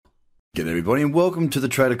G'day everybody and welcome to the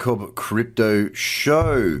Trader Cobb Crypto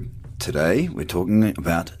Show. Today we're talking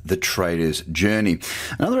about the trader's journey.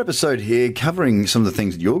 Another episode here covering some of the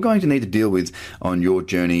things that you're going to need to deal with on your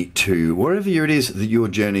journey to wherever it is that your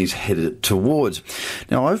journey's headed towards.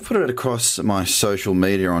 Now I've put it across my social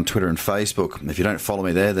media on Twitter and Facebook. If you don't follow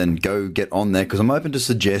me there, then go get on there because I'm open to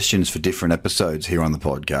suggestions for different episodes here on the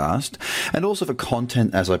podcast and also for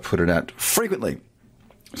content as I put it out frequently.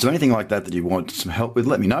 So anything like that you want some help with,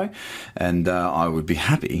 let me know, and I would be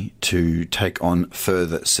happy to take on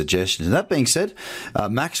further suggestions. And that being said,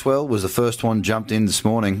 Maxwell was the first one, jumped in this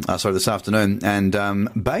afternoon,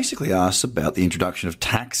 and basically asked about the introduction of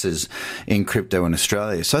taxes in crypto in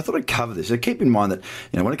Australia. So I thought I'd cover this. So keep in mind that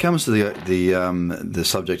when it comes to the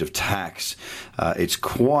subject of tax, it's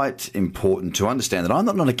quite important to understand that I'm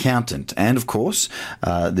not an accountant, and of course,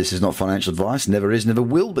 this is not financial advice, never is, never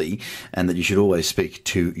will be, and that you should always speak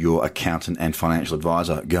to your accountant and financial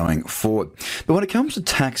advisor going forward. But when it comes to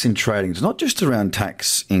tax in trading, it's not just around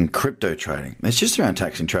tax in crypto trading, it's just around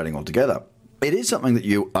tax in trading altogether. It is something that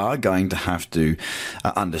you are going to have to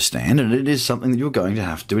understand, and it is something that you're going to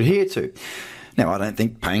have to adhere to. Now, I don't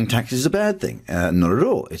think paying taxes is a bad thing. Not at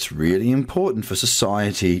all. It's really important for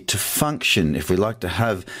society to function. If we like to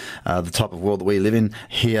have the type of world that we live in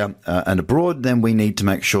here and abroad, then we need to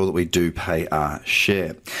make sure that we do pay our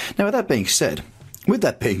share. Now, with that being said,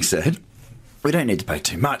 we don't need to pay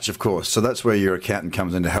too much, of course. So that's where your accountant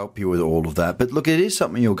comes in to help you with all of that. But look, it is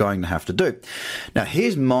something you're going to have to do. Now,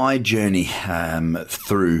 here's my journey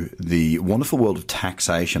through the wonderful world of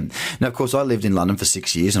taxation. Now, of course, I lived in London for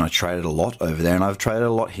 6 years and I traded a lot over there, and I've traded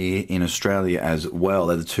a lot here in Australia as well.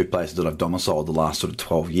 They're the two places that I've domiciled the last sort of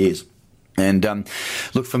 12 years. And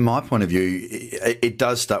look, from my point of view, it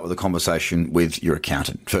does start with a conversation with your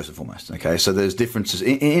accountant, first and foremost. Okay, so there's differences.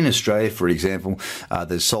 In Australia, for example,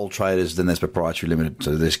 there's sole traders, then there's proprietary limited,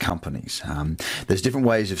 so there's companies. There's different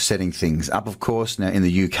ways of setting things up, of course. Now, in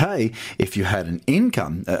the UK, if you had an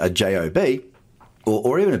income, a JOB,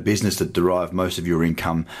 or even a business that derived most of your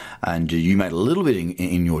income and you made a little bit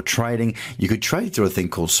in your trading, you could trade through a thing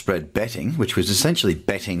called spread betting, which was essentially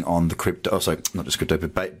betting on the crypto, not just crypto,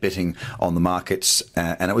 but betting on the markets,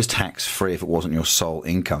 and it was tax-free if it wasn't your sole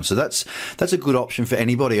income. So that's a good option for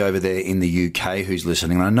anybody over there in the UK who's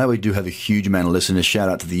listening. And I know we do have a huge amount of listeners. Shout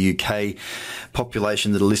out to the UK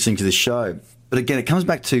population that are listening to this show. But again, it comes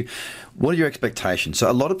back to what are your expectations? So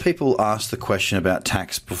a lot of people ask the question about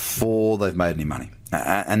tax before they've made any money.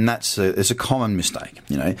 And it's a common mistake.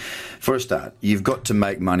 For a start, you've got to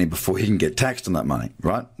make money before you can get taxed on that money,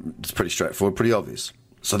 right? It's pretty straightforward, pretty obvious.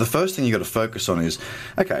 So the first thing you've got to focus on is,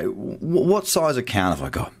 okay, what size account have I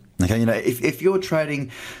got? Okay, if you're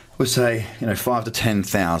trading, we'll say, 5 to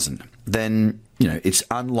 10,000, then, it's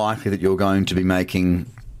unlikely that you're going to be making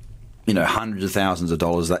hundreds of thousands of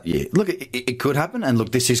dollars that year. Look, it could happen, and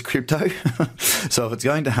look, this is crypto. So if it's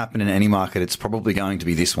going to happen in any market, it's probably going to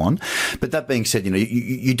be this one. But that being said,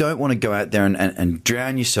 you don't want to go out there and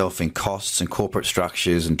drown yourself in costs and corporate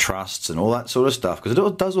structures and trusts and all that sort of stuff, because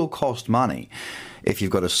it does all cost money. If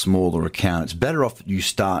you've got a smaller account, it's better off that you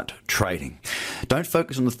start trading. Don't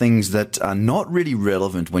focus on the things that are not really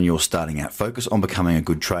relevant when you're starting out. Focus on becoming a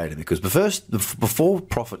good trader, because before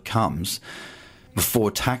profit comes,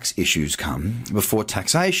 before tax issues come, before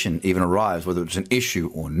taxation even arrives, whether it's an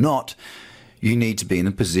issue or not, you need to be in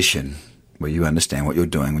a position where you understand what you're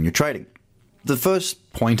doing when you're trading. The first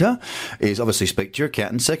pointer is obviously speak to your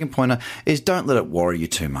accountant. Second pointer is don't let it worry you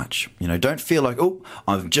too much. Don't feel like,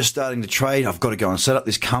 I'm just starting to trade. I've got to go and set up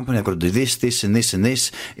this company. I've got to do this, this, and this, and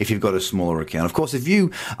this. If you've got a smaller account, of course, if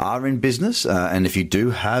you are in business and if you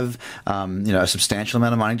do have, a substantial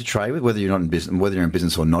amount of money to trade with, whether you're in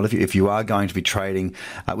business or not, if you are going to be trading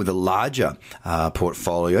with a larger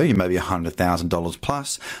portfolio, you maybe $100,000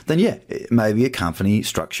 plus, then maybe a company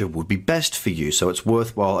structure would be best for you. So it's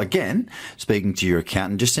worthwhile again speaking to your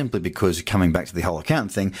accountant, just simply because, coming back to the whole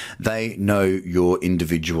accountant thing, they know your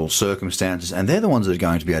individual circumstances and they're the ones that are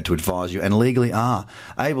going to be able to advise you and legally are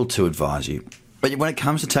able to advise you. But when it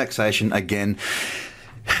comes to taxation, again,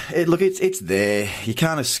 it's there. You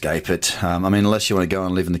can't escape it. Unless you want to go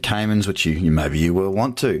and live in the Caymans, which you will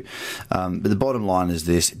want to. But the bottom line is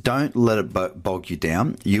this: don't let it bog you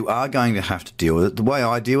down. You are going to have to deal with it. The way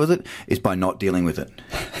I deal with it is by not dealing with it.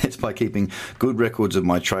 It's by keeping good records of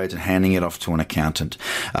my trades and handing it off to an accountant.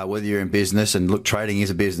 Whether you're in business, and look, trading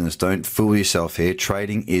is a business. Don't fool yourself here.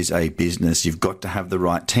 Trading is a business. You've got to have the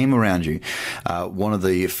right team around you. One of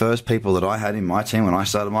the first people that I had in my team when I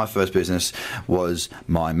started my first business was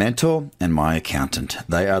my mentor and my accountant.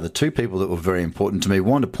 They are the two people that were very important to me.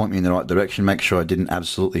 One, to point me in the right direction, make sure I didn't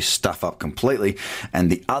absolutely stuff up completely,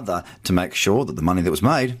 and the other, to make sure that the money that was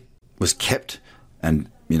made was kept and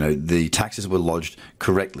the taxes were lodged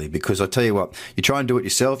correctly. Because I tell you what, you try and do it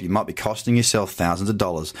yourself, you might be costing yourself thousands of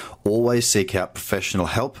dollars. Always seek out professional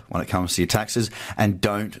help when it comes to your taxes, and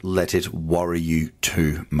don't let it worry you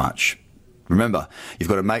too much. Remember, you've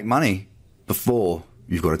got to make money before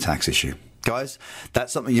you've got a tax issue. Guys,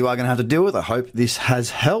 that's something you are going to have to deal with. I hope this has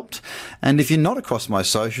helped. And if you're not across my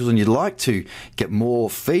socials and you'd like to get more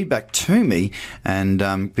feedback to me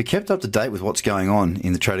and be kept up to date with what's going on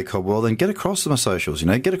in the Trader Cobb world, then get across to my socials.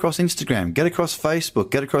 Get across Instagram, get across Facebook,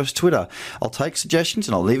 get across Twitter. I'll take suggestions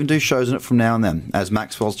and I'll even do shows on it from now and then. As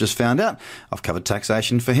Maxwell's just found out, I've covered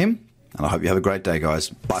taxation for him. And I hope you have a great day, guys.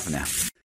 Bye for now.